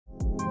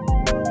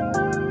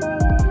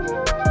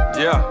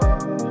Yeah.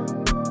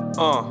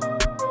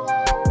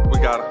 We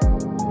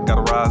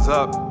gotta rise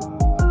up.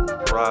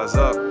 Rise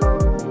up.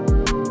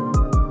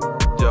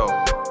 Yo.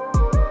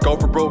 Go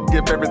for broke,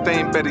 give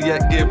everything, better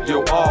yet give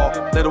your all.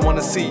 They don't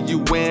wanna see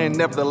you win,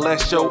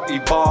 nevertheless you'll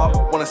evolve.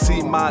 Wanna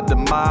see my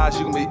demise,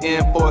 you can be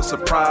in for a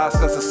surprise.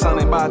 Cause the sun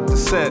ain't about to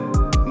set,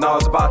 now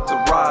it's about to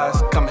rise.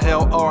 Come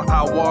hell or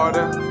high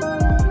water,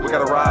 we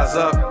gotta rise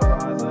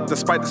up.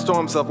 Despite the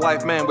storms of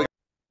life, man,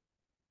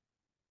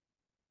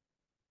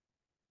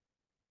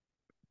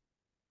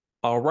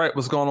 All right,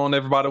 what's going on,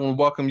 everybody? I want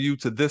to welcome you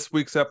to this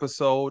week's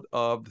episode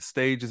of the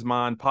Stage is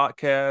Mine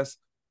podcast.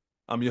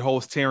 I'm your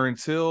host,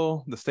 Terrance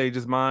Hill. The Stage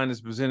is Mine is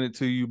presented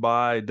to you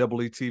by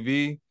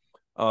EETV.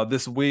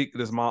 This week,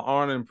 it is my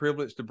honor and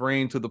privilege to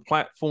bring to the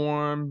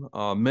platform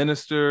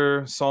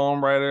minister,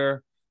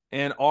 songwriter,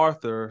 and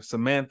author,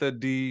 Samantha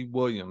D.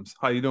 Williams.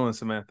 How you doing,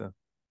 Samantha?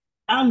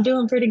 I'm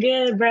doing pretty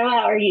good, bro.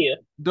 How are you?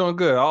 Doing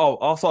good.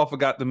 I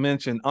forgot to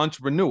mention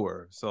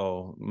entrepreneur,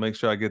 so make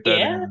sure I get that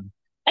Yeah. in.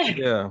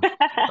 Yeah.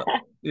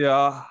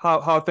 Yeah. How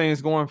are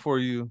things going for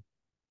you?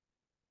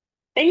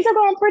 Things are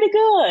going pretty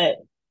good.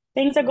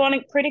 Things are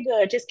going pretty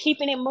good. Just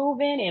keeping it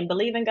moving and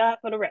believing God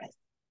for the rest.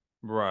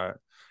 Right.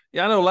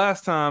 Yeah, I know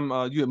last time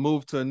you had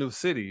moved to a new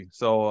city.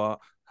 So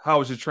how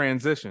was your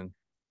transition?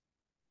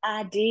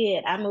 I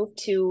did. I moved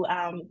to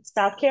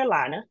South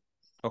Carolina,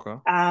 Okay.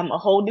 a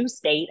whole new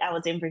state. I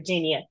was in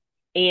Virginia,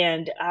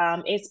 and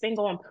it's been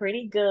going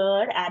pretty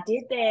good. I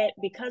did that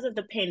because of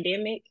the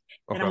pandemic,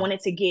 and I Okay. wanted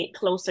to get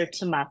closer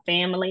to my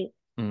family.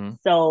 Hmm.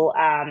 So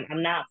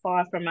I'm not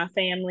far from my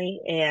family,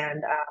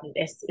 and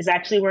it's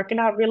actually working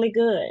out really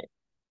good.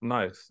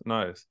 Nice.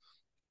 Nice.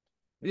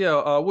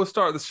 Yeah, we'll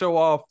start the show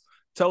off.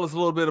 Tell us a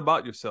little bit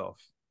about yourself.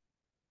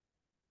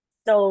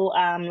 So,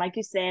 like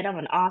you said, I'm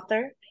an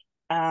author.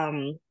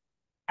 Um,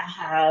 I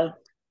have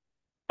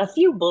a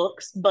few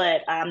books,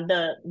 but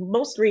the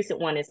most recent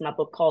one is my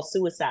book called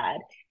Suicide.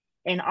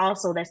 And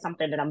also, that's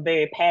something that I'm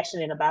very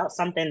passionate about,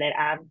 something that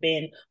I've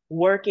been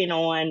working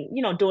on,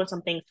 doing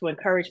some things to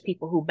encourage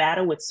people who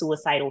battle with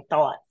suicidal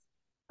thoughts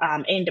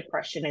and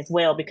depression as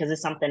well, because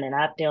it's something that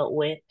I've dealt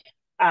with.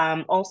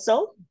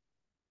 Also,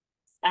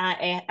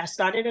 I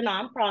started a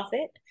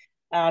nonprofit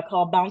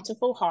called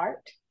Bountiful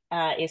Heart.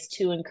 Is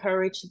to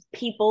encourage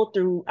people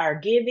through our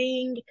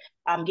giving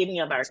of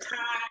our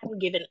time,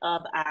 giving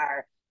of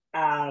our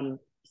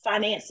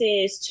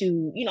finances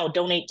to,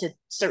 donate to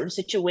certain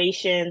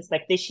situations.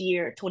 Like this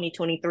year,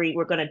 2023,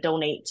 we're going to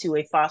donate to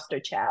a foster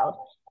child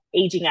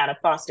aging out of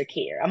foster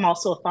care. I'm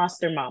also a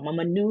foster mom. I'm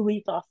a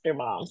newly foster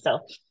mom. So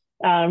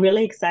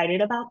really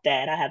excited about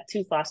that. I have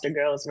two foster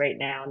girls right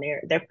now, and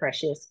they're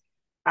precious.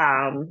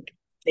 Um,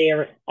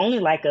 they're only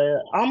like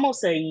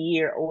almost a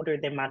year older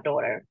than my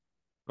daughter.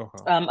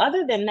 Okay.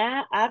 Other than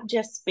that, I've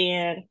just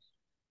been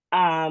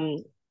um,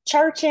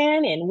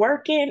 churching and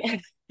working.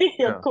 Of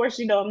Yeah. course,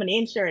 I'm an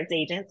insurance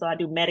agent, so I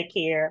do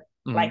Medicare,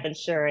 Hmm. life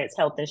insurance,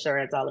 health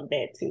insurance, all of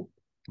that too.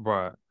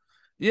 Right.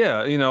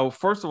 Yeah,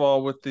 first of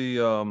all, with the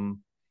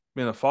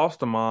being a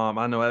foster mom,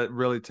 I know it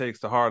really takes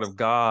the heart of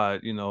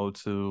God,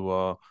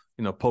 to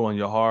pull on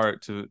your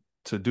heart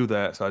to do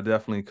that. So I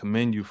definitely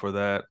commend you for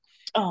that.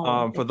 Oh,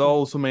 For thank you.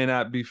 those who may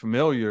not be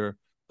familiar,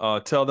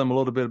 tell them a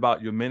little bit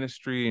about your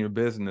ministry and your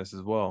business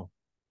as well.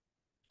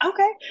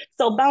 Okay,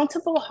 so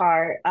Bountiful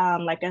Heart,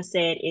 like I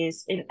said,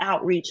 is an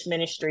outreach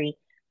ministry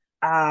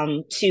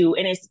and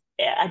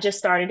I just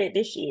started it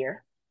this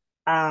year.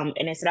 And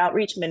it's an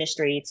outreach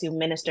ministry to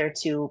minister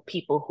to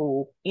people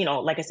who,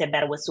 like I said,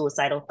 battle with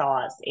suicidal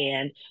thoughts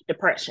and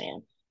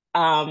depression.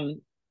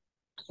 Um,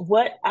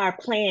 what our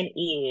plan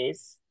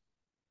is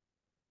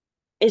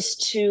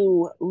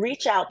to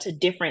reach out to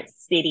different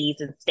cities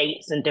and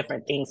states and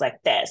different things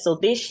like that. So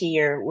this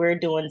year we're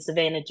doing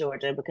Savannah,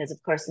 Georgia, because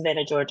of course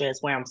Savannah, Georgia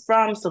is where I'm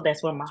from, so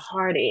that's where my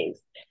heart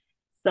is.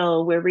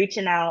 So we're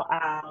reaching out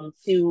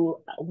to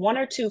one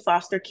or two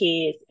foster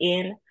kids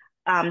in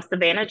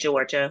Savannah,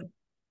 Georgia,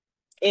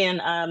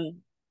 and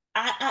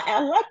I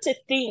like to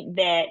think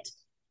that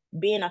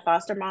being a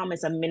foster mom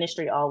is a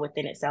ministry all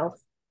within itself.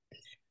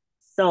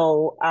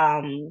 So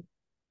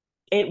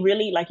it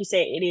really, like you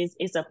said,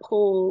 it's a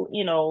pull,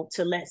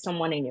 to let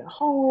someone in your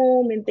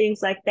home and things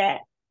like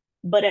that.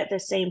 But at the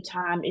same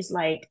time, it's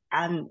like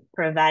I'm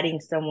providing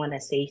someone a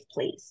safe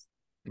place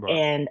Right.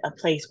 and a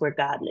place where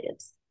God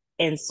lives.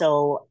 And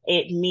so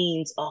it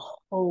means a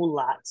whole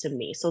lot to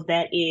me. So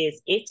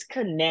it's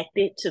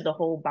connected to the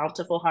whole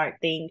Bountiful Heart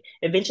thing.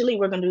 Eventually,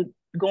 we're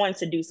going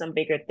to do some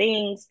bigger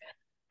things,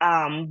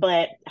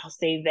 but I'll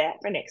save that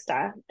for next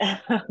time.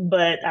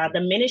 But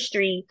the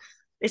ministry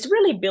is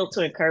really built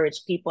to encourage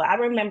people. I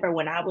remember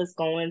when I was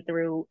going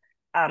through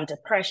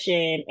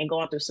depression and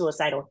going through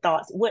suicidal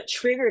thoughts, what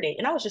triggered it,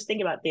 and I was just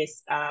thinking about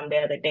this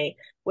the other day,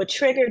 what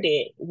triggered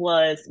it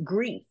was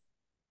grief.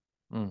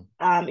 Mm.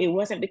 It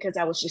wasn't because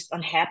I was just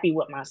unhappy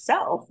with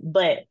myself,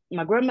 but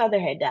my grandmother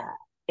had died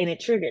and it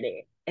triggered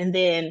it. And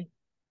then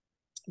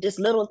just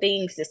little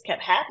things just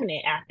kept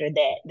happening after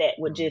that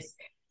would Mm. just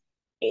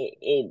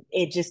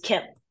it just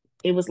kept,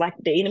 it was like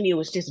the enemy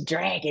was just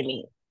dragging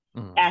me.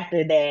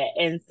 after that.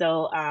 And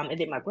so, and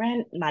then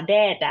my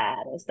dad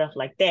died and stuff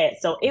like that.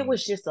 So it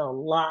was just a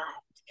lot.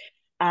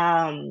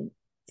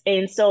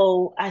 And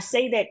so I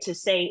say that to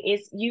say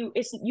you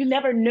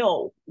never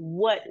know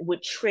what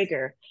would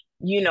trigger,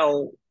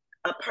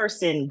 a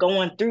person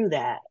going through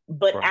that.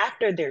 But Right.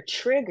 after they're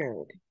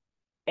triggered,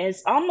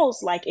 it's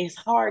almost like it's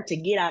hard to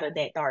get out of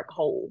that dark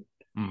hole.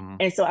 Mm-hmm.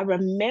 And so I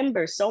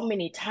remember so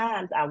many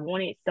times I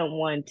wanted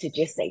someone to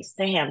just say,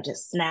 Sam,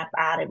 just snap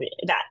out of it.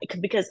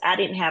 Because I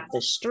didn't have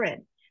the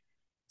strength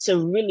to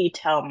really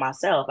tell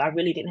myself. I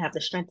really didn't have the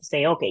strength to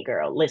say, okay,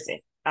 girl, listen,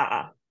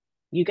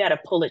 you got to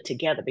pull it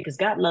together because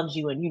God loves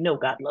you and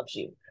God loves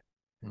you.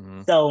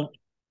 Mm-hmm. So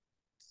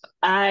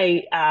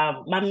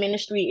my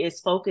ministry is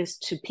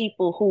focused to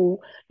people who,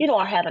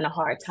 are having a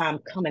hard time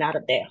coming out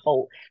of that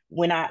hole.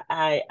 When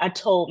I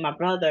told my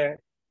brother,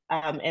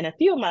 and a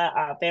few of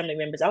my family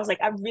members, I was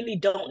like, I really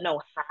don't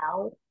know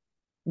how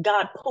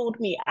God pulled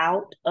me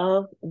out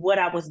of what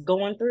I was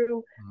going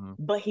through,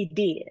 but he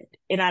did.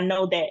 And I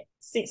know that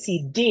since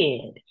he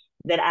did,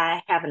 that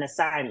I have an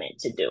assignment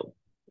to do.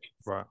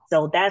 Right.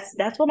 So that's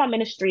what my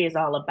ministry is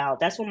all about.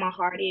 That's what my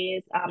heart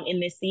is in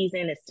this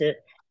season, is to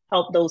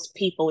help those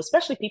people,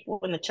 especially people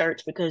in the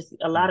church, because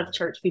a lot of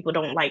church people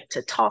don't like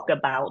to talk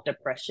about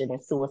depression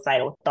and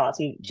suicidal thoughts.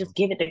 You just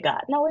give it to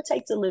God. No, it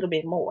takes a little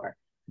bit more.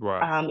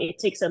 Right. It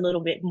takes a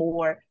little bit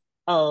more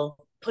of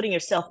putting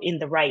yourself in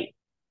the right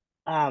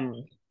how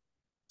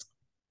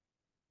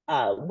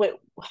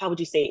would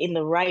you say, in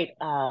the right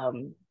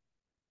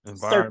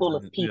circle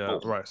of Environment. Yeah.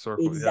 people. Right.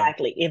 Circle. Yeah.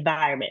 Exactly.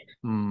 Environment.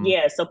 Mm.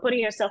 Yeah. So putting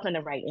yourself in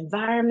the right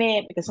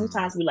environment, because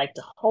sometimes we like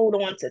to hold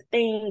on to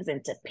things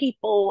and to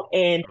people,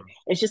 and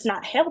it's just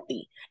not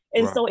healthy.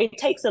 And Right. so it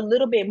takes a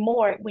little bit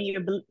more when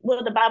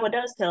the Bible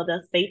does tell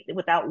us faith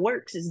without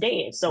works is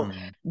dead. So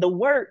the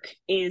work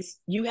is,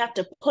 you have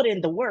to put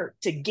in the work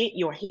to get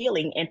your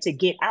healing and to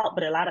get out.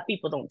 But a lot of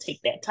people don't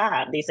take that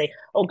time. They say,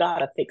 oh,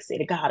 God will fix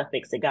it. God will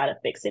fix it. God will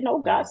fix it. No,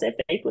 God said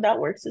faith without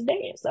works is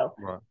dead. So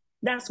Right.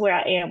 that's where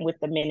I am with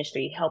the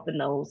ministry, helping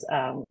those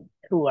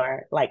who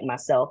are like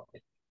myself.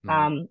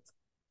 Mm.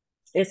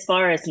 As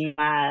far as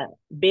my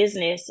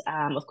business,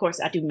 of course,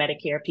 I do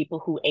Medicare, people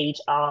who age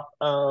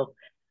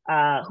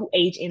who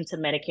age into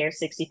Medicare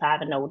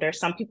 65 and older.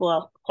 Some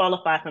people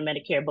qualify for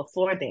Medicare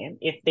before then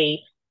if they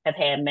have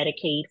had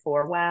Medicaid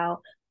for a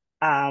while.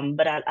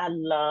 But I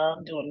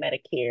love doing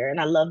Medicare and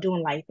I love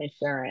doing life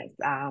insurance,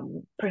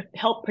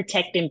 help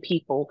protecting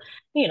people,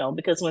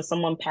 because when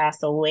someone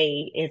passed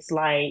away, it's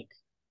like,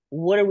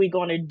 what are we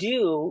going to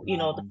do?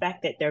 The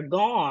fact that they're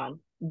gone,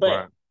 but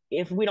Right.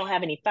 if we don't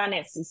have any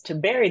finances to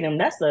bury them,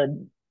 that's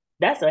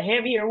a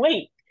heavier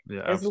weight.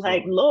 Yeah. It's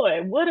like, Absolutely.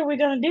 Lord, what are we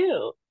going to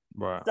do?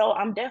 Right. So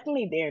I'm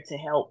definitely there to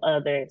help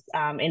others,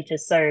 and to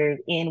serve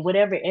in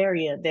whatever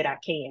area that I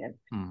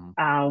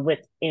can, with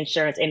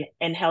insurance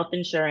and health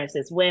insurance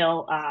as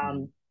well,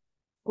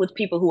 with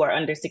people who are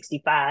under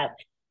 65.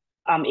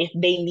 If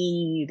they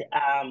need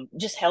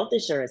just health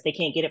insurance, they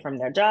can't get it from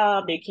their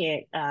job. They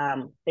can't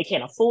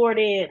afford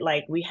it.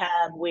 Like we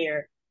have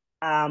where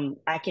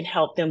I can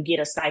help them get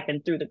a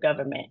stipend through the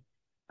government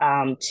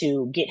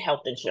to get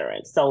health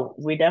insurance. So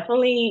we're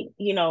definitely,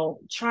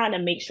 trying to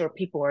make sure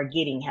people are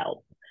getting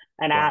help.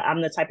 And Right.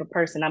 I'm the type of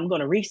person, I'm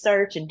going to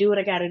research and do what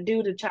I got to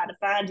do to try to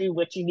find you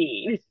what you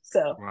need.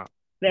 So Right.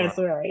 that's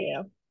Right. where I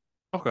am.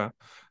 Okay.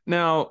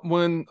 Now,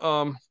 when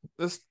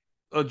let's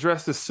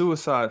address the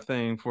suicide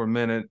thing for a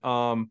minute.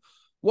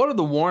 What are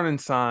the warning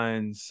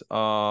signs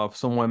of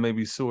someone may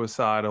be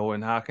suicidal,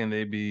 and how can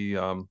they be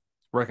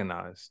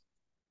recognized?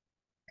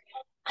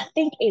 I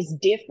think it's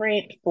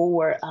different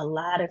for a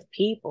lot of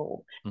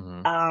people.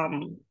 Mm-hmm.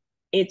 Um,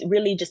 it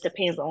really just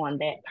depends on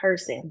that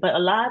person. But a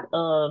lot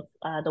of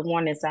the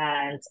warning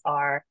signs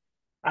are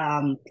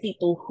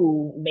people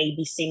who may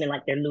be seeming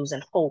like they're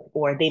losing hope,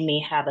 or they may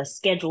have a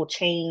schedule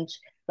change.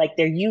 Like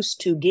they're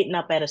used to getting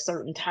up at a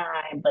certain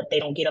time, but they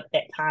don't get up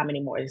that time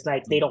anymore. It's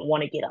like they don't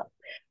want to get up,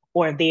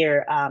 or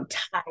they're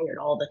tired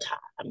all the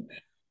time,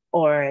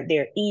 or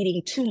they're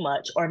eating too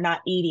much or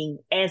not eating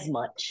as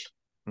much.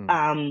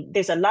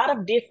 There's a lot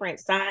of different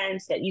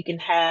signs that you can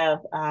have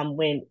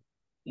when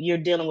you're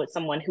dealing with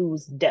someone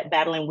who's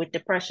battling with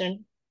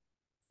depression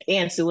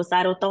and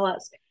suicidal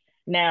thoughts.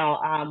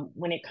 Now,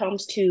 when it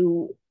comes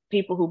to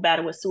people who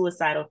battle with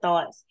suicidal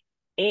thoughts,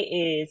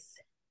 it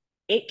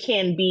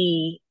can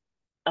be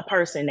a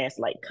person that's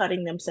like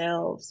cutting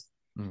themselves.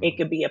 It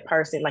could be a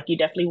person like you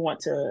definitely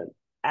want to.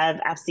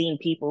 I've seen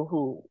people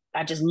who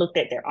I just looked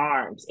at their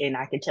arms and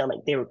I could tell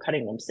like they were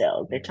cutting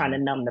themselves. They're trying to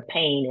numb the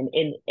pain,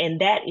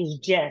 and that is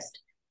just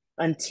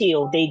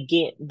until they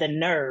get the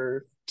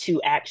nerve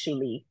to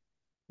actually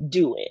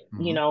do it.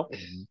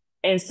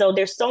 And so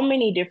there's so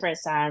many different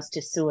signs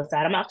to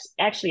suicide. I'm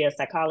actually a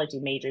psychology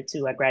major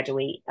too. I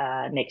graduate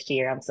next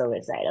year. I'm so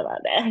excited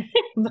about that.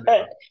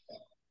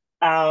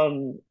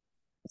 But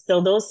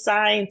so those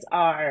signs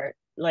are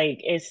like,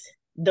 it's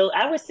though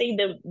I would say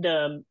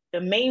the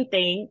main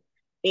thing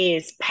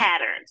is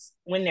patterns.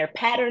 When their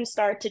patterns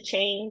start to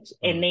change,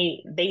 and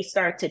they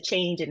start to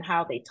change in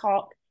how they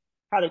talk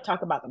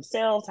about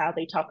themselves, how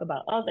they talk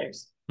about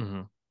others.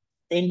 Mm-hmm.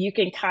 then you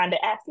can kind of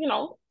ask,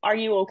 are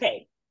you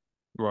okay?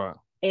 Right.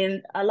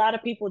 And a lot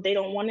of people, they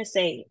don't want to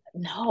say,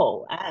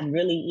 no, I'm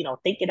really,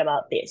 thinking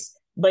about this.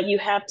 But you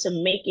have to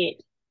make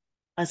it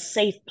a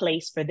safe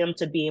place for them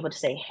to be able to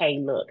say, hey,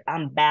 look,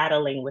 I'm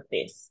battling with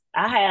this.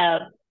 I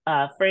have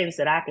friends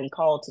that I can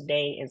call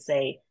today and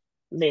say,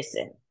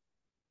 listen,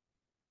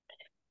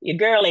 your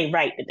girl ain't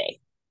right today.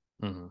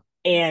 Mm-hmm.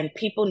 And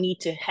people need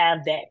to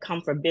have that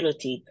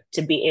comfortability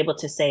to be able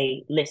to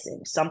say,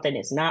 listen, something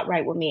is not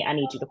right with me. I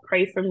need you to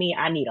pray for me.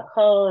 I need a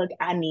hug.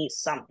 I need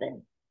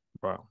something.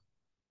 Right.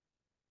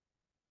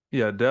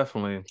 Yeah,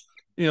 definitely.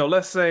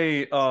 Let's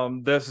say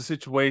there's a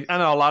situation. I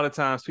know a lot of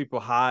times people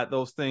hide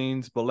those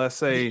things, but let's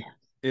say Yeah.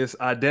 it's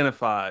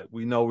identified.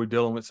 We know we're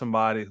dealing with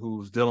somebody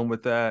who's dealing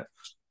with that.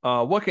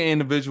 What can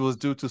individuals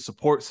do to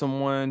support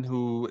someone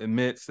who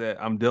admits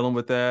that I'm dealing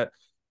with that,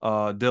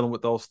 dealing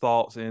with those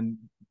thoughts and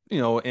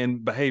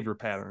behavior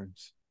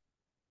patterns?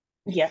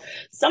 Yeah.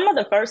 Some of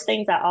the first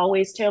things I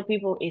always tell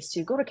people is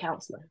to go to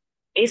counseling.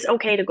 It's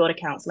okay to go to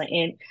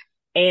counseling.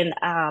 And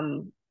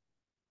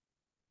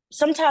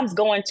sometimes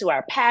going to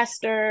our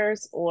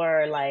pastors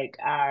or like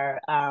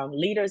our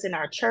leaders in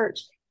our church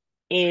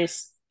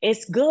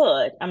it's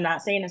good. I'm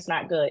not saying it's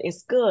not good.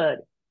 It's good.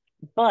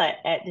 But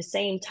at the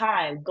same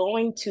time,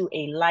 going to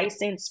a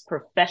licensed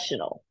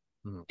professional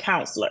Mm-hmm.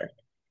 counselor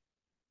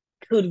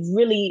could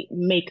really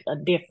make a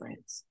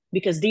difference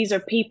because these are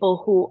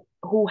people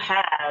who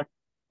have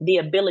the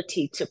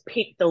ability to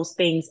pick those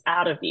things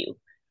out of you.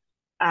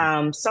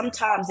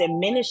 Sometimes in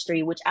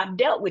ministry, which I've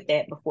dealt with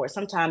that before,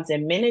 sometimes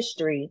in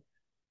ministry,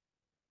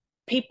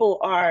 people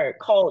are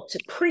called to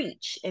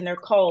preach and they're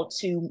called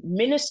to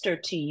minister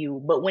to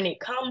you. But when it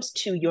comes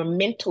to your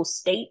mental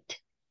state,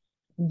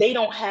 they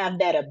don't have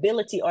that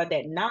ability or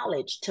that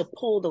knowledge to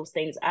pull those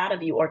things out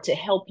of you or to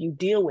help you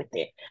deal with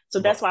it. So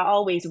Right. that's why I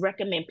always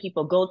recommend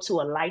people go to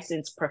a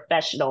licensed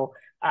professional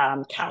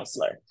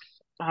counselor.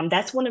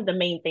 That's one of the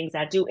main things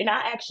I do. And I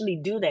actually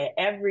do that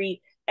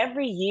every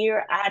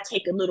year. I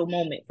take a little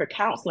moment for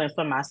counseling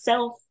for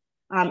myself.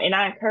 And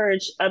I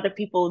encourage other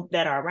people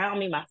that are around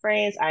me, my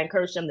friends, I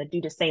encourage them to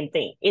do the same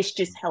thing. It's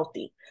just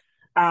healthy.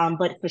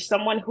 But for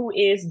someone who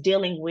is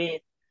dealing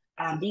with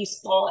these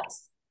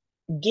thoughts,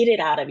 get it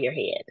out of your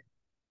head.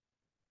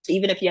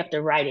 Even if you have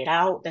to write it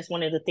out, that's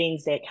one of the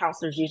things that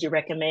counselors usually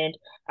recommend.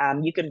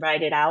 You can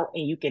write it out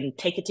and you can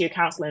take it to your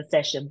counseling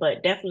session,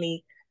 but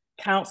definitely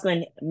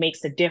counseling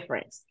makes a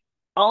difference.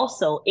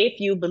 Also, if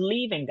you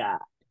believe in God,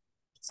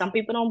 some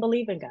people don't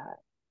believe in God.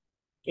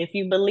 If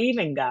you believe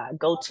in God,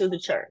 go to the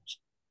church.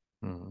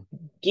 Mm-hmm.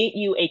 Get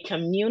you a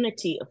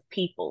community of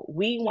people.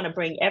 We want to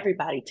bring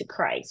everybody to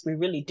Christ. We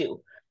really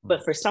do.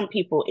 But for some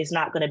people, it's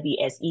not going to be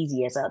as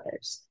easy as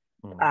others.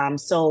 Mm-hmm.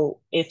 So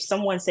if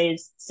someone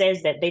says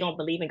that they don't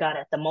believe in God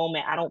at the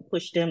moment, I don't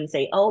push them and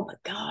say, "Oh,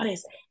 but God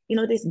is,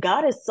 this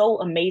God is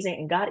so amazing,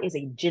 and God is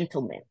a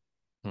gentleman."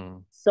 Mm-hmm.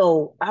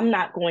 So I'm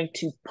not going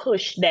to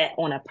push that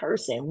on a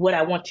person. What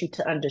I want you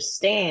to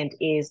understand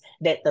is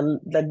that the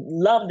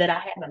love that I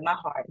have in my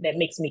heart that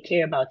makes me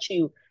care about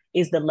you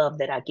is the love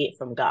that I get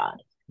from God.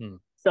 Mm-hmm.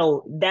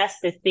 So that's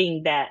the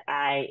thing that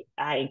I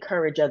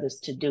encourage others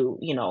to do.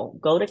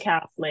 Go to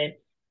counseling.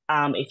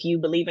 If you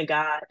believe in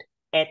God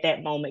at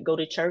that moment, go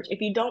to church.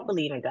 If you don't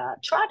believe in God,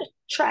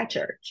 try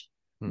church.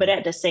 But Mm-hmm.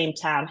 at the same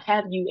time,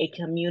 have you a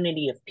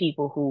community of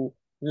people who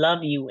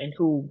love you and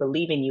who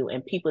believe in you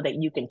and people that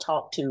you can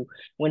talk to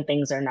when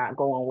things are not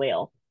going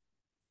well.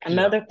 Yeah.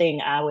 Another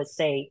thing I would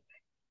say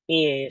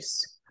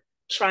is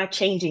try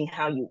changing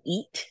how you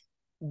eat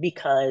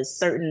because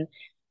certain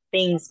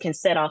things can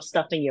set off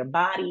stuff in your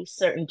body,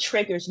 certain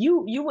triggers.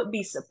 You would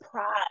be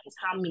surprised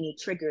how many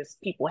triggers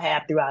people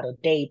have throughout a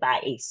day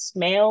by a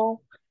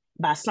smell,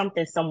 by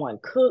something someone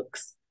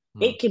cooks.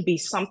 Mm-hmm. It can be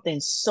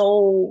something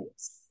so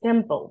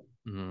simple.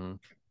 Mm-hmm.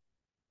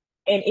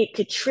 And it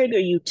could trigger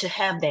you to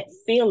have that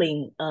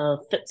feeling of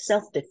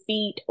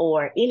self-defeat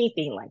or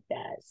anything like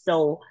that.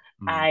 So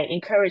Mm-hmm. I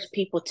encourage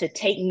people to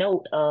take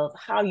note of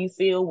how you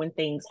feel when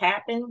things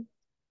happen,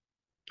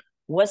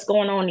 what's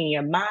going on in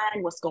your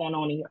mind, what's going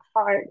on in your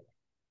heart,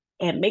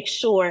 and make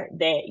sure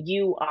that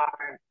you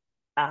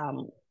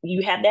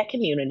have that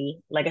community.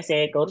 Like I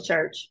said, go to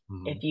church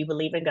Mm-hmm. if you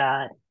believe in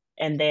God,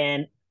 and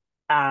then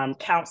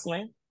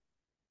counseling,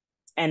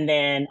 and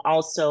then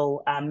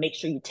also make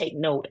sure you take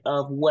note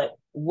of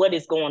what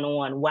is going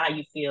on, why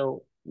you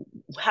feel,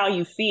 how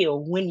you feel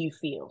when you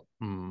feel.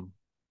 Mm-hmm.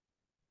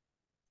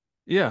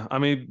 Yeah, I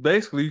mean,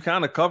 basically, you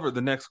kind of covered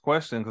the next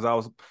question because I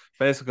was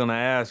basically going to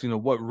ask,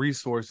 what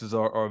resources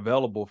are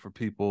available for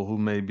people who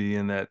may be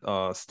in that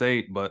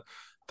state, but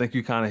I think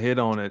you kind of hit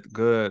on it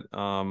good.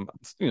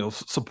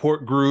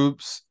 Support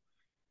groups.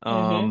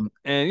 Mm-hmm.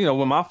 And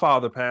when my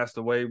father passed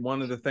away,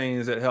 one of the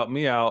things that helped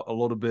me out a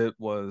little bit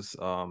was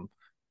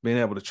being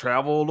able to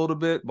travel a little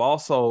bit, but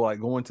also like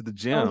going to the Oh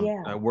gym,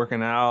 yeah.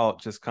 working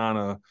out, just kind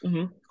of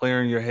Mm-hmm.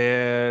 clearing your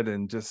head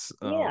and just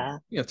Yeah.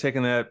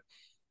 taking that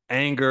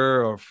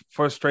anger or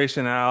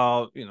frustration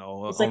out, It's a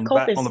on the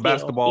coping on the skill.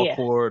 basketball Yeah.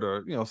 court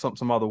or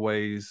some other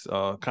ways,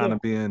 kind Yeah. of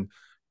being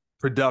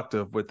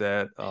productive with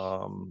that,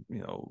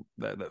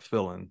 that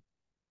feeling.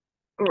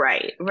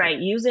 Right, right.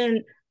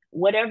 Using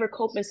whatever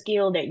coping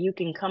skill that you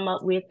can come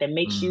up with that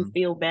makes you Mm-hmm.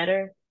 feel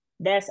better.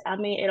 I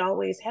mean, it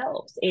always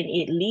helps and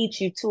it leads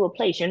you to a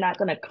place. You're not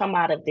going to come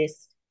out of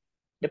this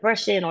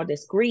depression or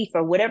this grief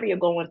or whatever you're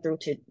going through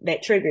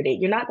that triggered it.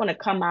 You're not going to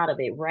come out of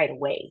it right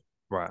away.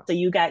 Right. So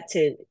you got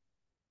to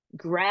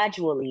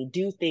gradually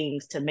do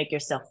things to make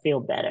yourself feel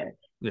better.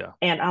 Yeah.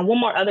 And one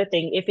more other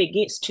thing, if it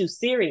gets too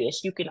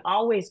serious, you can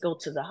always go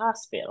to the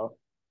hospital.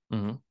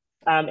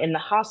 Mm-hmm. In the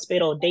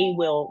hospital, they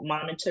will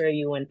monitor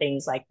you and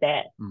things like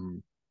that. Mm-hmm.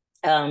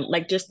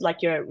 Like just like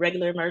your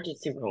regular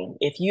emergency room.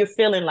 If you're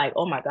feeling like,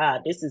 oh my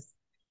God,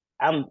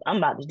 I'm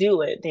about to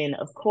do it, then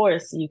of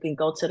course you can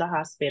go to the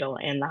hospital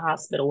and the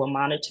hospital will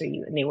monitor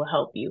you and they will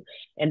help you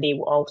and they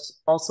will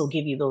also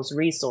give you those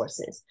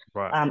resources.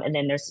 Right. And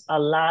then there's a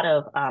lot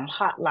of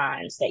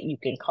hotlines that you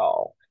can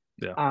call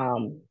Yeah.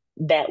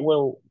 that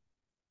will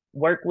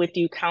work with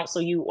you,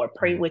 counsel you, or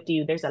pray Mm-hmm. with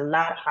you. There's a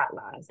lot of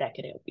hotlines that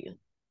could help you.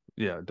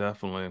 Yeah,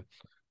 definitely.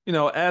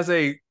 As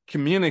a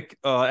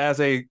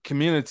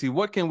community,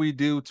 what can we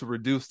do to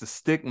reduce the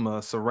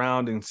stigma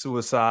surrounding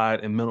suicide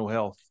and mental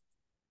health?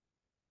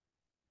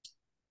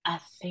 I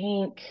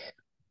think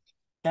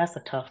that's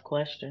a tough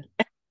question.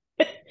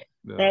 Yeah.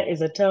 That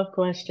is a tough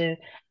question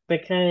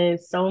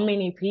because so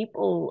many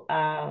people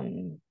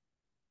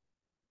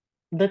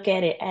look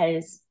at it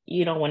as,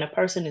 when a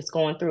person is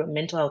going through a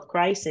mental health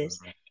crisis,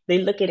 Mhm. they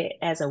look at it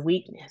as a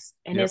weakness.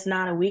 And Yep. it's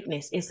not a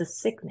weakness, it's a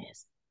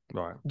sickness.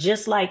 Right.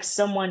 Just like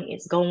someone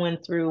is going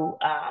through,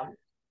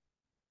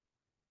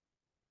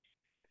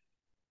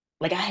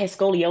 like I had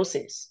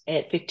scoliosis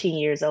at 15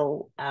 years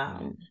old.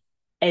 Mm-hmm.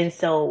 And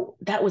so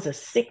that was a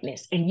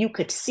sickness, and you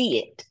could see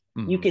it.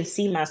 You Mm-hmm. can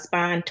see my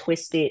spine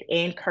twisted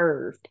and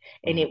curved,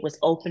 and Mm-hmm. it was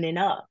opening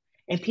up.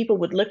 And people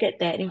would look at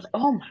that and was,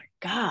 oh my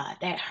God,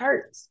 that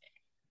hurts.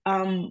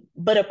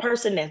 But a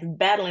person that's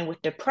battling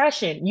with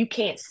depression, you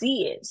can't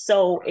see it.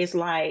 So it's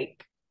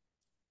like,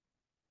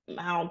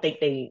 I don't think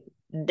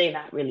they're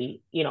not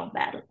really,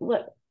 battling.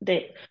 Look,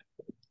 they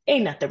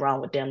ain't nothing wrong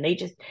with them. They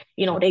just,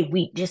 Right. they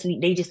weak,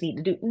 they just need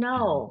to do. Mm-hmm.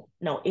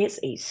 No, it's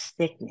a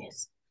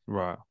sickness.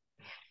 Right.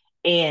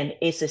 And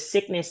it's a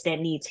sickness that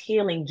needs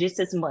healing just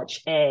as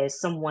much as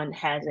someone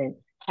hasn't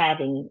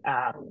having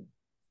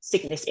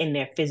sickness in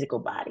their physical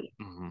body.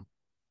 Mm-hmm.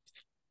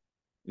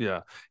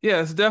 Yeah.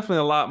 Yeah, it's definitely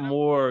a lot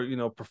more,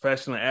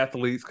 professional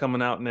athletes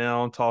coming out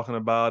now and talking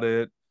about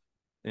it.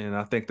 And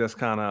I think that's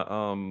kind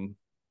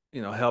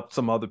of helped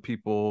some other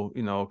people,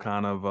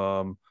 kind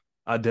of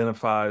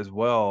identify as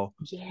well.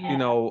 Yeah.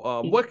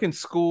 What can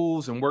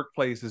schools and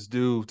workplaces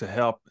do to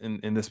help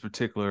in this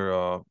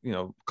particular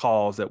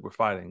cause that we're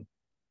fighting?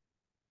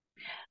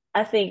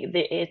 I think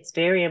that it's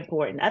very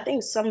important. I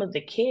think some of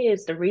the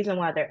kids, the reason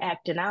why they're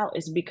acting out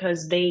is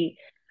because they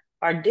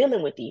are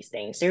dealing with these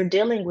things. They're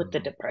dealing with the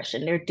Mm-hmm.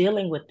 depression. They're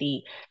dealing with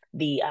the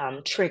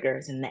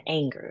triggers and the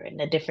anger and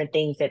the different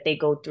things that they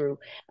go through.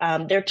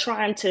 They're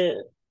trying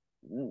to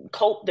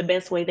cope the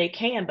best way they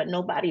can, but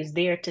nobody's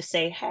there to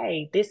say,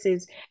 hey, this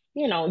is,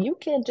 you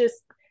can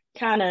just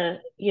kind of,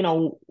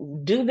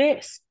 do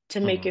this to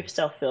make Mm-hmm.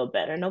 yourself feel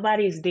better.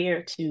 Nobody's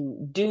there to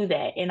do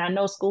that. And I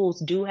know schools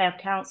do have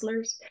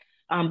counselors,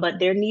 but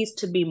there needs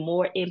to be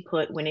more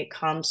input when it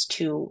comes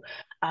to,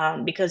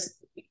 because,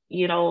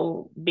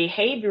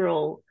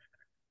 behavioral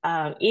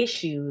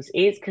issues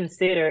is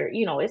considered,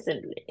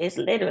 it's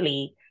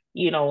literally,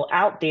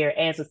 out there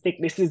as a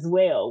sickness as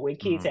well when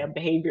kids Mm-hmm.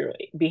 have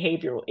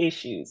behavioral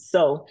issues.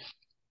 So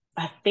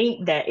I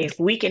think that if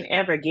we can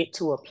ever get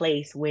to a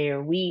place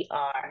where we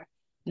are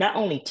not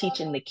only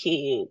teaching the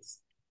kids,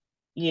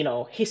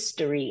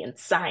 history and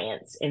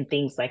science and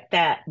things like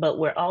that, but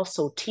we're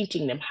also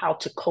teaching them how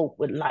to cope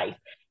with life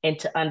and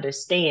to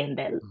understand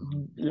that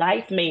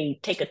life may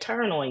take a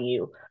turn on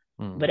you,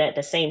 Mm-hmm. but at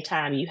the same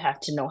time, you have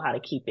to know how to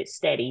keep it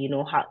steady.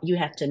 How you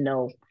have to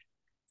know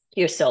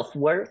your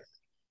self-worth.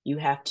 You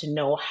have to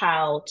know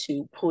how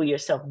to pull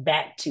yourself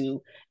back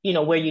to,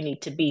 where you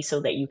need to be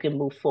so that you can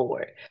move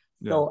forward.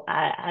 Yeah. So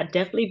I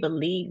definitely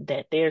believe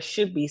that there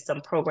should be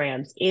some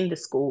programs in the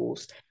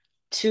schools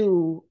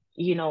to,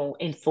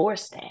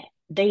 enforce that.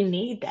 They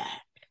need that.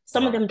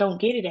 Some of Right. them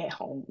don't get it at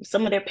home.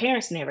 Some of their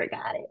parents never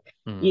got it,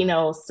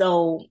 Mm-hmm.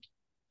 so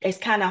it's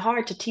kind of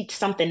hard to teach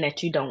something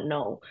that you don't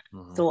know.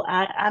 Mm-hmm. So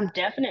I'm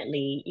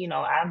definitely,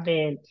 I've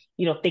been,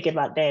 thinking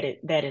about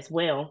that as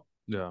well.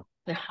 Yeah.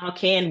 How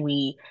can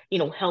we,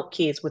 help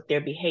kids with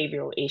their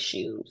behavioral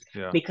issues?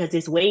 Yeah. Because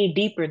it's way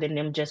deeper than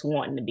them just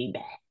wanting to be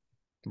bad.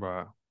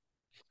 Right.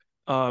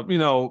 Uh, you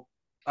know,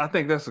 I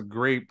think that's a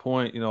great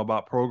point,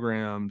 about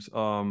programs.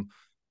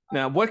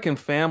 Now, what can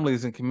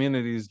families and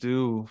communities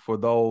do for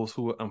those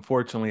who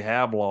unfortunately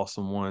have lost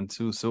someone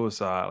to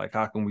suicide? Like,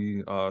 how can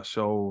we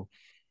show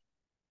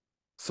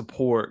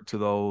support to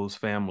those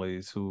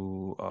families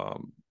who've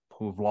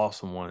lost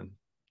someone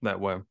that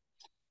way?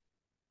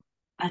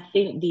 I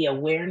think the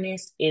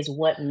awareness is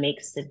what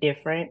makes the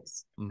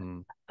difference.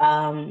 Mm-hmm.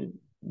 Um,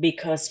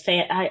 because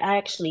I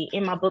actually,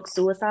 in my book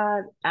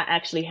Suicide, I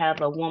actually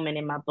have a woman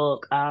in my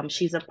book.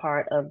 She's a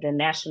part of the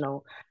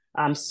National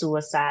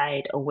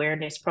Suicide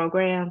Awareness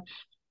Program.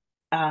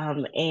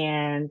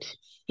 And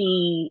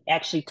she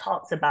actually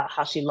talks about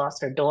how she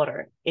lost her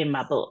daughter in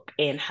my book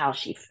and how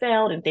she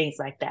felt and things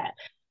like that.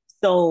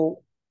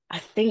 So I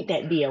think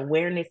that the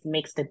awareness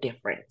makes the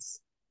difference.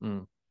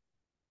 Mm,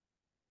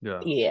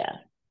 yeah. Yeah.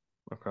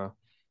 Okay.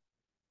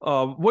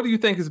 What do you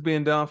think is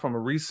being done from a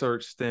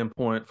research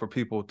standpoint for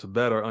people to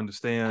better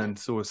understand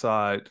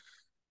suicide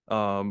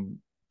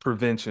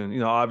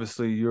prevention?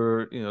 Obviously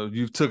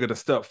you've took it a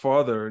step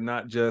further,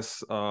 not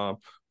just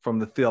from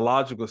the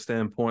theological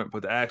standpoint,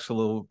 but the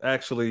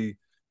actually,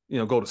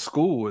 go to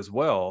school as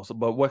well. So,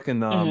 but what can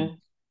Mm-hmm.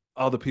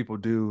 other people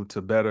do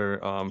to better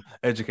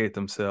educate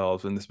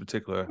themselves in this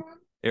particular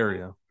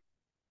area?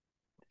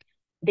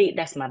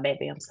 That's my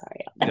baby. I'm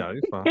sorry. Yeah,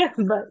 you're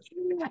fine. But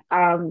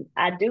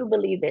I do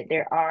believe that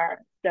there are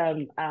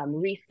some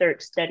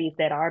research studies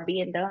that are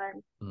being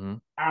done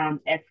Mm-hmm.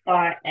 as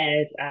far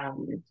as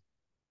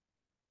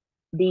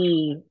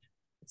the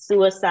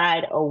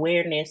suicide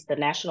awareness, the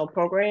national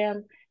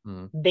program.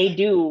 Mm-hmm. They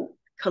do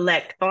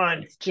collect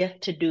funds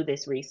just to do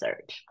this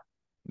research.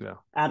 Yeah.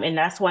 And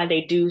that's why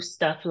they do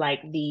stuff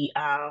like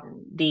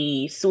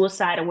the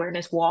suicide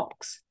awareness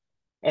walks.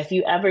 If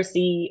you ever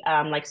see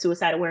like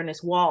suicide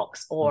awareness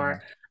walks Mm-hmm.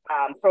 or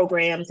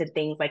programs and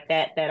things like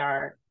that that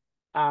are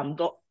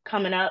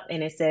coming up,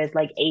 and it says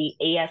like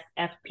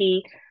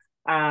ASFP,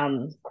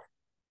 um,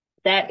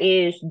 that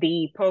is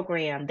the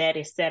program that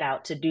is set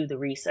out to do the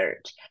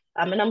research.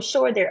 And I'm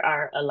sure there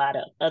are a lot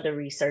of other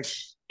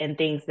research and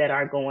things that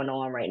are going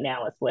on right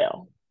now as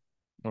well.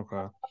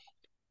 Okay.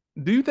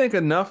 Do you think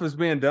enough is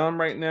being done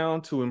right now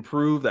to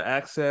improve the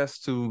access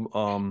to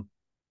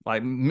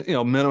like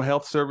mental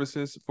health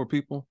services for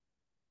people?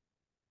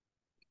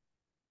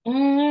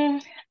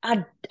 Mm,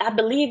 I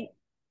believe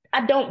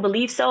I don't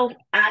believe so.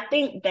 I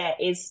think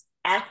that is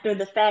after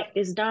the fact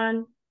is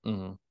done,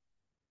 Mm-hmm.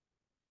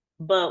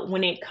 but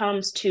when it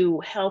comes to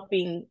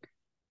helping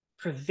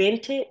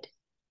prevent it,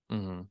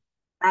 Mm-hmm.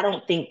 I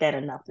don't think that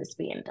enough is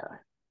being done.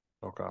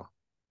 Okay.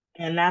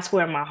 And that's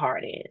where my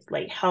heart is,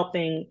 like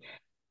helping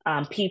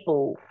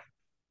people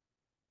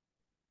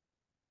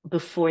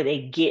before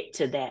they get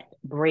to that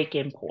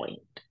breaking point.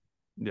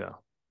 Yeah.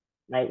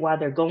 Like while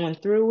they're going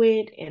through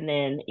it, and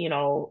then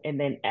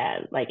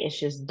like it's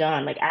just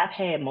done. Like I've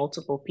had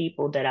multiple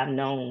people that I've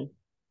known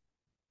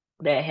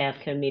that have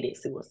committed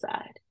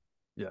suicide.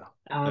 Yeah.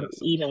 Yes.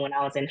 Even when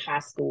I was in high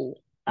school,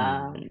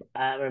 Mm-hmm.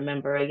 I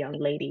remember a young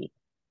lady,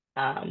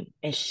 and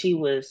she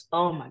was,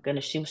 oh my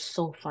goodness, she was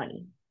so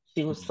funny.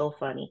 She was so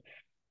funny.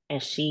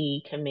 And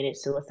she committed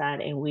suicide,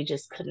 and we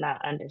just could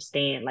not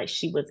understand. Like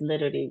she was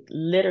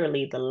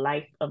literally the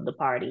life of the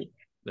party.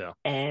 Yeah.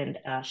 And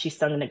she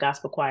sung in the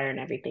gospel choir and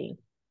everything.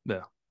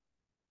 Yeah.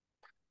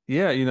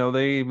 Yeah.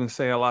 They even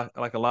say a lot,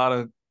 like a lot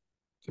of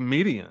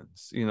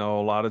comedians, a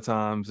lot of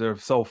times they're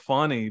so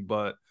funny,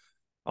 but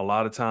a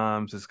lot of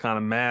times it's kind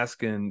of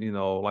masking,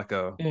 like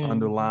a Mm-hmm.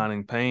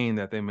 underlining pain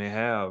that they may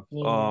have.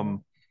 Yeah.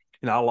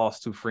 I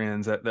lost two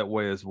friends that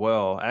way as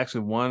well.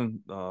 Actually, one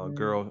Mm.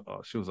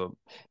 girl, she was a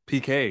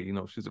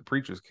PK, she's a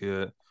preacher's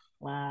kid.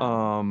 Wow.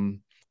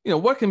 Um,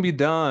 what can be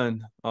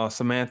done,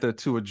 Samantha,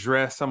 to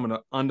address some of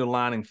the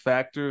underlining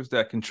factors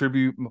that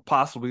contribute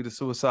possibly to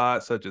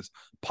suicide, such as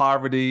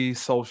poverty,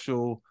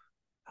 social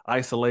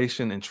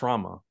isolation, and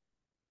trauma?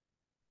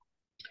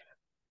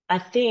 I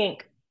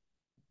think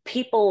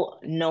people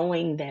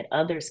knowing that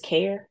others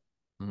care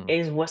Mm-hmm.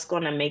 is what's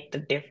going to make the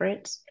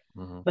difference,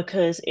 Mm-hmm.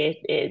 because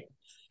it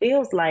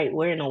feels like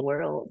we're in a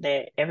world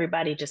that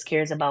everybody just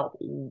cares about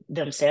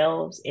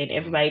themselves, and Mm-hmm.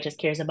 everybody just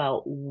cares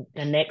about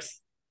the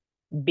next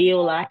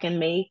bill I can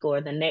make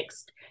or the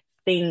next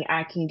thing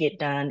I can get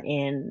done.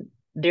 And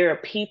there are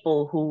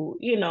people who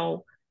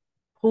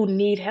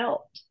need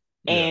help.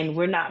 Yeah. And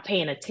we're not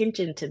paying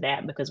attention to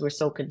that because we're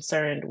so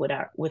concerned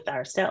with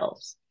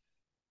ourselves.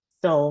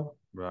 So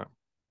Right.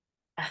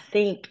 I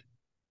think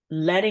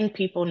letting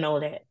people know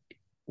that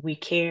we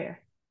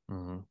care,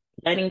 Mm-hmm.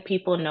 letting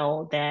people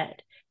know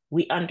that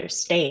we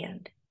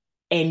understand,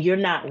 and you're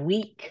not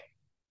weak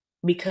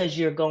because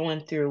you're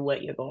going through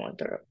what you're going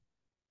through.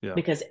 Yeah.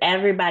 Because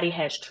everybody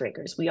has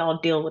triggers. We all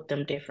deal with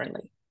them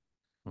differently.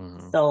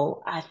 Mm-hmm.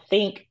 So I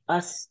think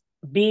us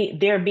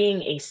there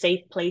being a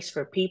safe place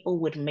for people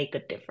would make a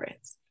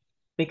difference,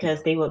 Yeah.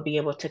 because they would be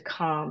able to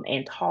come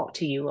and talk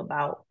to you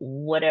about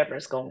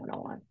whatever's going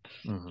on.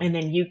 Mm-hmm. And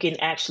then you can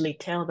actually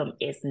tell them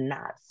it's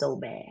not so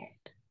bad.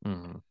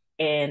 Mm-hmm.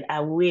 And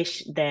I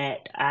wish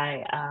that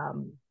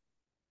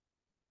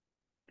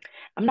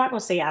I'm not going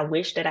to say I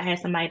wish that I had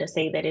somebody to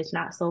say that it's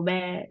not so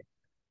bad,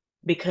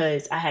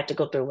 because I had to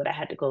go through what I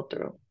had to go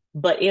through.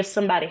 But if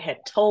somebody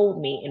had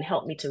told me and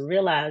helped me to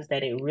realize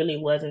that it really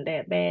wasn't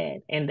that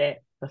bad, and that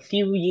a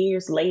few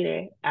years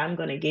later, I'm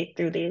going to get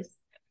through this,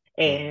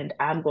 Mm-hmm. and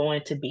I'm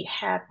going to be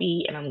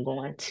happy, and I'm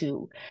going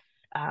to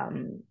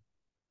um,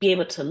 be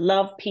able to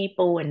love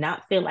people and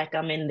not feel like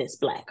I'm in this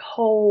black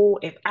hole.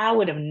 If I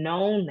would have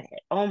known that,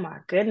 oh my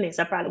goodness,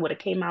 I probably would have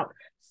came out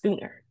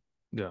sooner.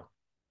 Yeah.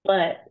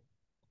 But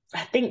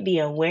I think the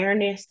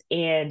awareness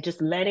and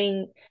just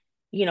letting,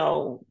 you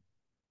know,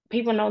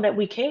 people know that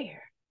we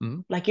care.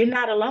 Mm-hmm. Like you're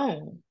not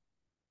alone.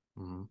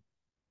 Mm-hmm.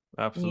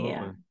 Yeah.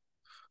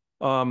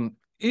 Absolutely.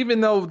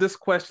 Even though this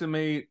question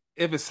may,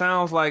 if it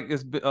sounds like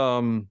it's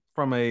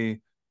from a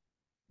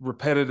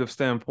repetitive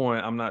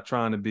standpoint, I'm not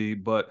trying to be,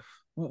 but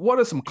what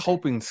are some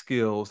coping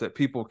skills that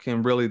people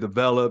can really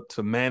develop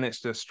to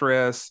manage their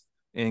stress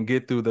and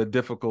get through the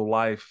difficult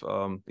life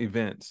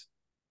events?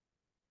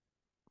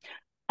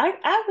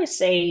 I would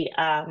say,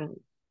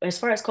 as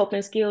far as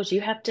coping skills,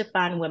 you have to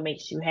find what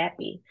makes you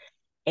happy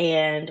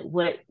and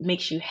what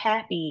makes you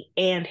happy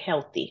and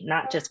healthy,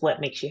 not just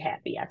what makes you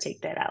happy. I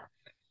take that out.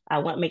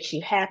 What makes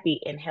you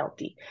happy and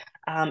healthy.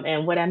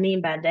 And what I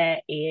mean by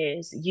that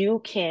is you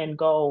can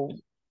go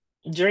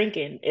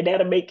drinking and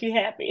that'll make you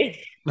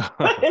happy, but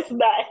it's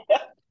not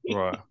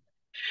Right. healthy.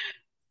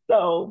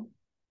 So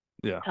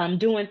Yeah.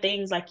 doing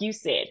things like you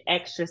said,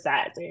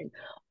 exercising,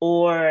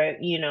 or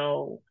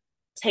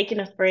taking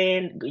a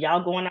friend,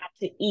 y'all going out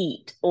to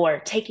eat, or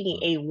taking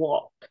a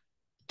walk.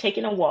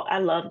 Taking a walk. I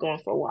love going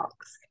for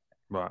walks.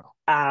 Right.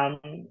 Um,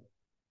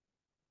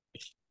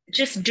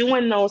 just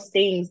doing those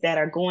things that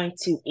are going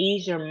to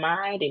ease your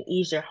mind and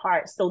ease your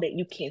heart so that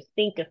you can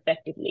think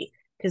effectively.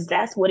 Because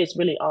that's what it's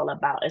really all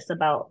about. It's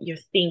about your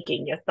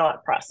thinking, your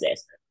thought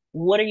process.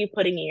 What are you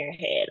putting in your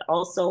head?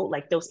 Also,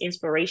 like those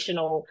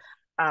inspirational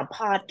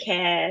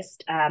podcasts.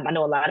 I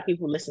know a lot of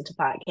people listen to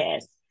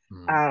podcasts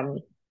Mm. um,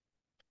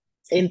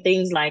 and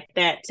things like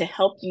that to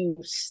help you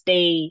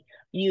stay,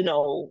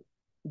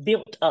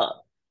 built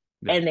up.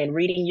 Yeah. And then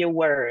reading your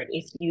word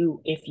if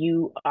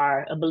you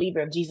are a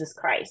believer of Jesus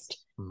Christ,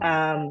 Mm.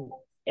 um,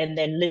 and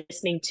then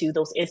listening to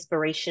those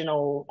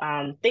inspirational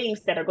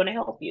things that are going to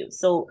help you.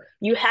 So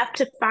you have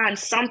to find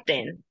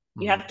something.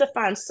 You Mm. have to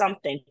find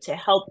something to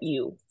help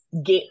you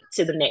get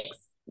to the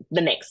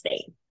next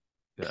day.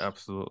 Yeah,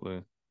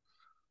 absolutely.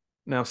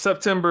 Now,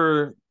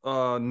 September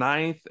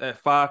 9th at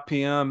 5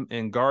 p.m.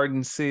 in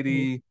Garden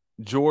City,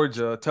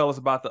 Georgia. Tell us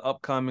about the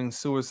upcoming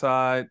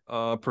suicide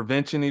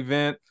prevention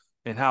event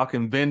and how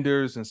can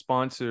vendors and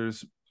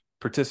sponsors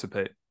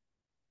participate?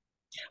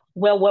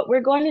 Well, what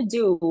we're going to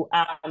do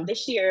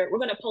this year, we're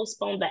going to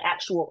postpone the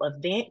actual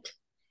event.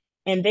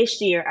 And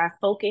this year, our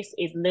focus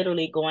is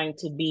literally going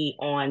to be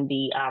on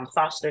the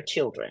foster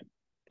children.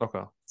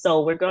 Okay.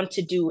 So we're going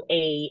to do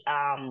a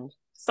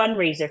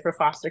fundraiser for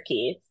foster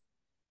kids.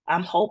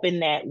 I'm hoping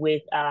that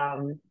with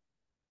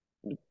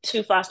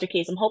two foster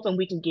kids, I'm hoping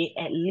we can get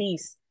at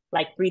least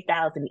like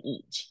 3,000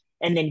 each,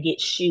 and then get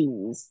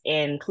shoes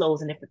and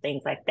clothes and different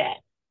things like that.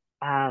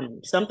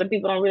 Something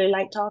people don't really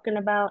like talking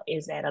about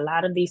is that a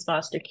lot of these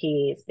foster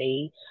kids,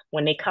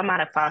 when they come out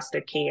of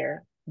foster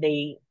care,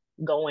 they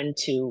go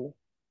into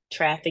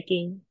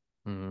trafficking,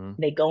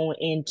 Mm-hmm. they go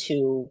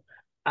into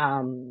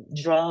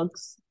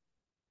drugs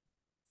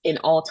and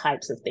all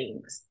types of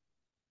things.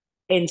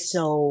 And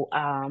so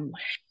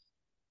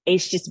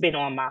it's just been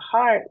on my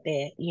heart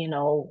that,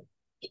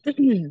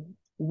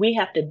 we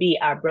have to be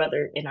our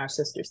brother and our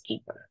sister's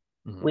keeper.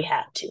 Mm-hmm. We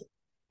have to.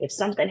 If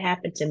something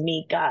happened to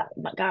me, God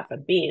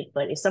forbid,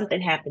 but if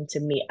something happened to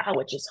me, I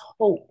would just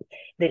hope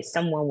that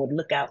someone would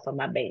look out for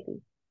my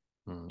baby.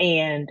 Mm-hmm.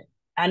 And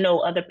I know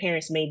other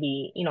parents may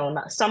be,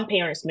 some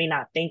parents may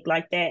not think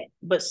like that,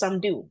 but some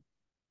do.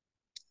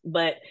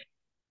 But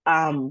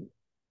um,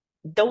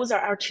 those are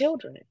our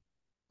children.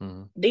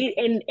 Mm-hmm.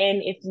 And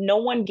if no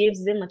one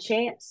gives them a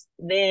chance,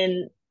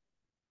 then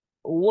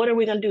what are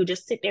we gonna do?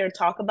 Just sit there and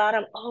talk about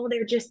them? Oh,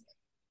 they're just,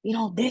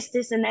 this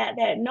and that.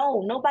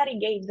 No, nobody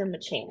gave them a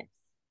chance.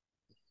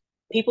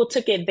 People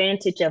took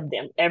advantage of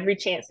them every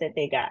chance that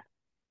they got.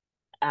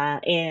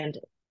 And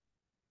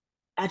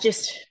I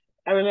just,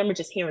 I remember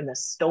just hearing the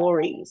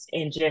stories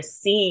and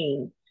just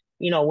seeing,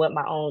 with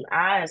my own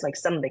eyes, like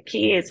some of the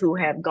kids who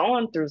have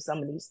gone through some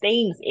of these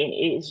things.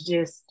 And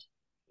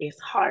it's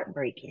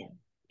heartbreaking.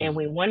 And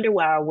we Mm-hmm. wonder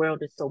why our world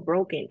is so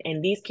broken.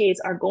 And these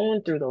kids are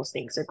going through those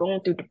things. They're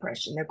going through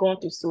depression. They're going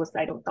through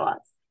suicidal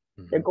thoughts.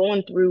 They're Mm-hmm.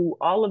 going through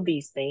all of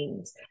these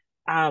things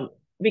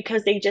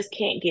because they just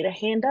can't get a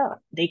hand up.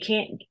 They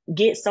can't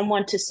get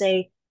someone to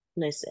say,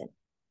 listen,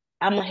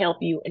 I'm going to help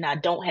you and I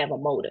don't have a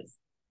motive.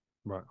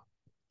 Right.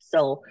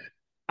 So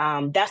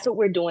that's what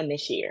we're doing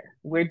this year.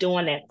 We're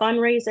doing that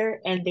fundraiser,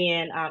 and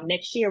then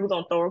next year we're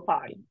gonna throw a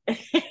party. We're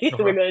Okay.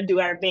 gonna do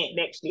our event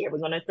next year. We're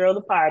gonna throw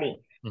the party.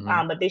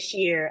 Mm-hmm. But this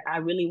year, I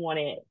really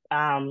wanted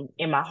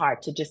in my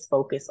heart to just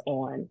focus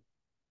on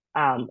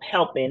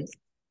helping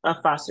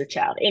a foster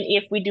child. And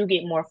if we do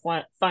get more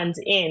funds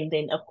in,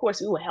 then of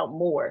course we will help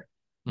more.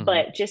 Mm-hmm.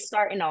 But just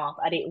starting off,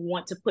 I didn't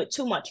want to put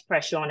too much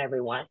pressure on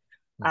everyone,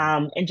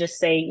 Mm-hmm. and just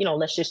say,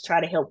 let's just try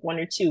to help one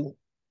or two.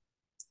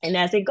 And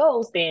as it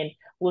goes, then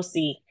we'll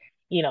see,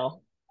 you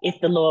know, if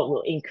the Lord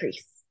will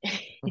increase.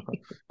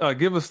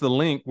 Give us the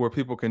link where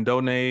people can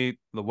donate,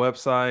 the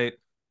website,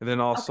 and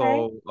then Okay.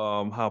 also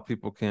how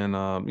people can,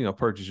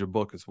 purchase your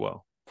book as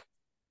well.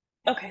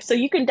 Okay. So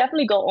you can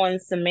definitely go on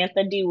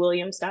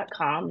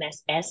samanthadwilliams.com.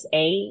 That's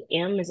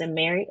SAM as in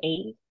Mary,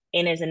 A,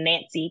 N as in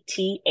Nancy,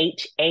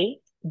 THA.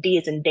 D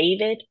as in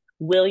David,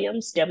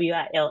 Williams,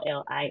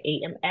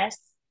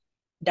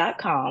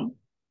 WILLIAMS.com.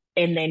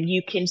 And then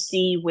you can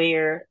see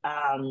where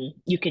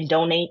you can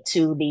donate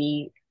to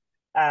the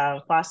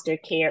foster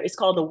care. It's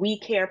called the We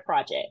Care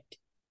Project.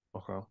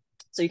 Okay.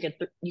 So you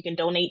can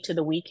donate to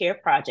the We Care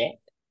Project.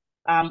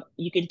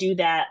 You can do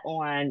that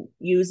on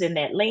using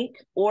that link,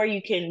 or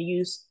you can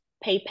use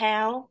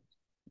PayPal.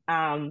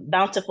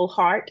 Bountiful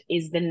Heart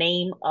is the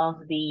name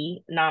of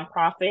the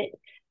nonprofit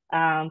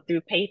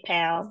through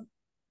PayPal.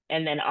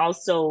 And then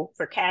also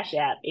for Cash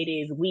App, it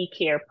is We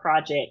Care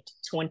Project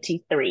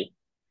 23.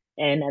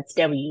 And that's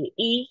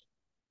WECARE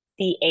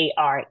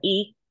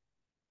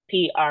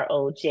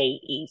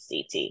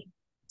PROJECT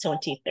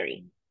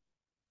 23.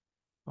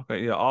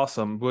 Okay, yeah,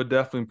 awesome. We'll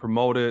definitely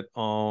promote it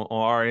on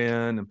our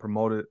end and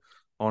promote it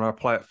on our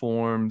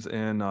platforms.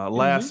 And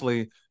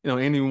lastly,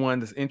 anyone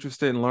that's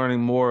interested in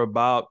learning more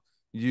about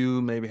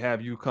you, maybe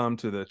have you come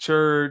to the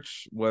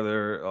church,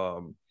 whether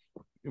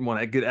you want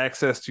to get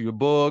access to your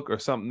book or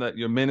something that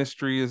your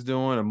ministry is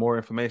doing, or more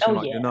information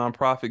about your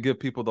nonprofit, give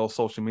people those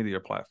social media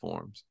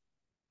platforms.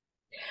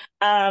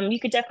 You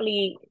could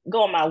definitely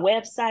go on my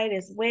website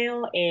as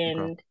well,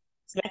 and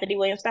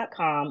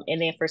SamanthaDWilliams.com.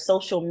 And then for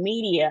social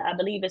media, I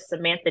believe it's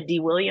Samantha D.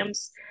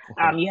 Williams.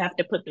 You have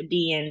to put the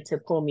D in to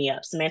pull me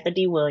up. Samantha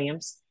D.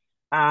 Williams.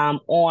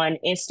 On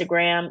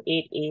Instagram,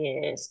 it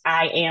is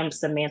I am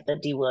Samantha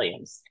D.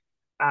 Williams.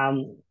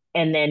 And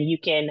then you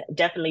can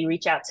definitely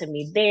reach out to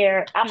me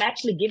there. I'm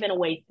actually giving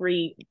away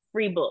free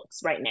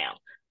books right now.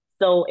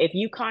 So if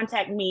you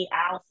contact me,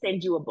 I'll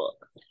send you a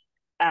book.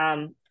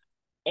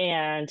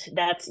 And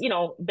that's,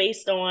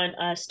 based on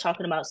us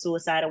talking about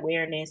suicide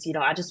awareness.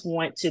 I just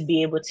want to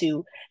be able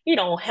to,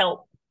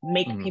 help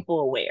make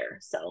people aware.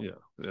 So yeah,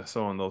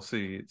 sowing those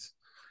seeds.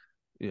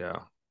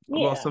 Yeah.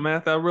 Well,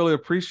 Samantha, I really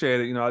appreciate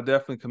it. I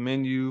definitely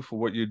commend you for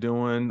what you're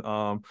doing.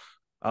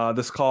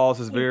 This cause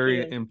is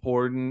very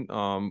important.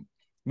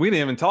 We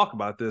didn't even talk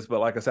about this, but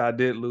like I said, I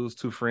did lose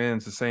 2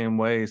 friends the same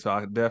way. So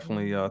I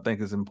definitely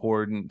think it's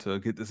important to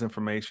get this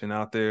information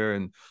out there.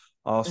 And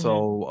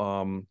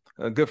also,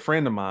 a good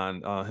friend of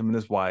mine, him and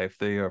his wife,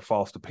 they are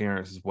foster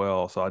parents as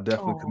well. So I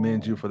definitely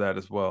commend you for that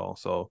as well.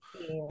 So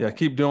yeah,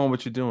 keep doing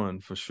what you're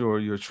doing for sure.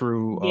 You're a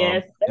true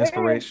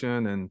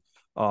inspiration, and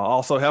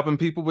also helping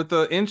people with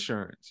the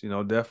insurance.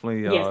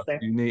 Definitely,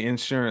 if you need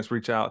insurance,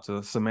 reach out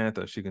to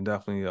Samantha. She can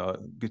definitely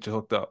get you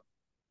hooked up.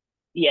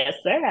 Yes,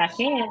 sir, I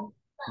can.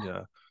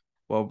 Yeah.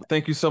 Well,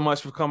 thank you so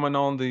much for coming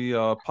on the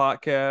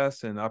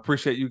podcast, and I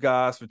appreciate you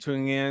guys for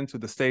tuning in to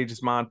the Stage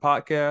is Mine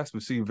podcast.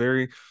 We'll see you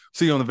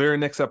on the very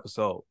next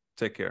episode.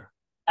 Take care.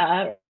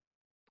 I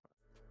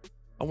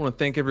want to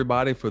thank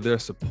everybody for their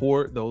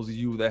support. Those of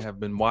you that have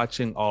been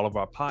watching all of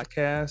our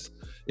podcasts.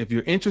 If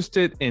you're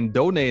interested in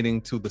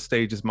donating to the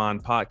Stage is Mine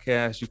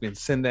podcast, you can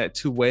send that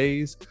 2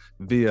 ways,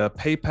 via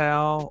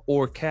PayPal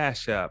or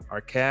Cash App.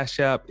 Our Cash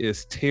App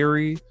is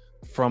Terry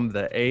from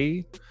the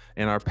A,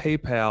 and our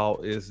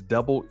PayPal is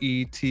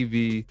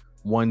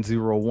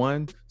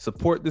EETV101.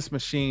 Support this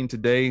machine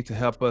today to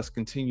help us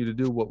continue to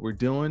do what we're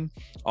doing.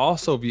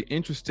 Also, if you're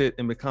interested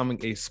in becoming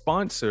a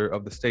sponsor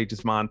of the Stage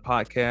is Mine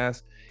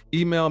podcast,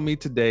 email me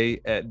today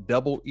at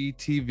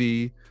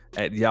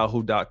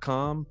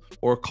EETV@yahoo.com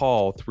or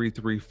call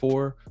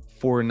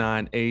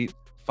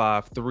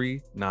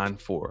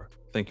 334-498-5394.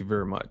 Thank you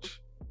very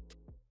much.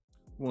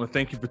 I want to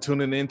thank you for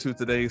tuning in to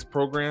today's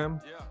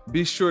program.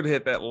 Be sure to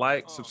hit that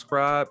like,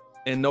 subscribe,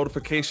 and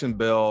notification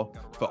bell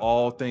for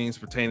all things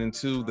pertaining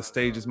to the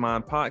Stage is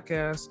Mine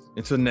podcast.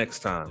 Until next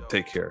time,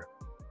 take care.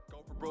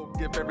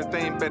 Give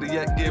everything, better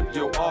yet, give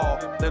your all.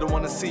 They don't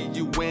want to see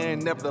you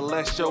win,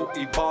 nevertheless, show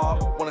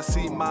evolve. Want to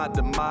see my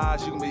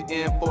demise, you can be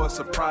in for a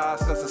surprise,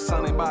 cause the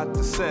sun ain't about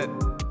to set.